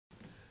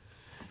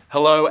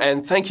Hello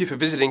and thank you for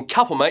visiting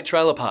Couplemate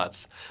Trailer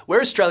Parts.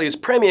 We're Australia's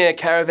premier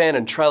caravan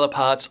and trailer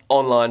parts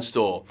online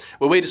store,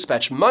 where we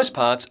dispatch most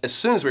parts as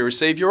soon as we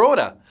receive your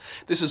order.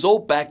 This is all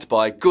backed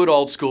by good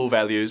old school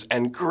values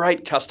and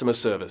great customer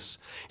service.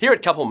 Here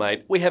at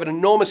Couplemate, we have an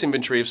enormous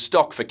inventory of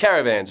stock for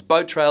caravans,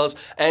 boat trailers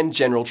and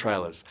general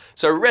trailers.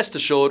 So rest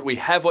assured we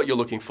have what you're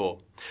looking for.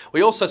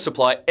 We also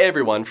supply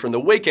everyone from the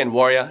weekend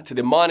warrior to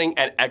the mining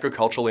and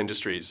agricultural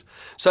industries.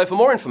 So for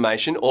more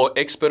information or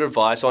expert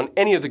advice on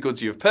any of the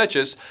goods you've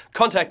purchased,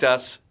 contact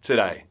us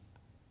today.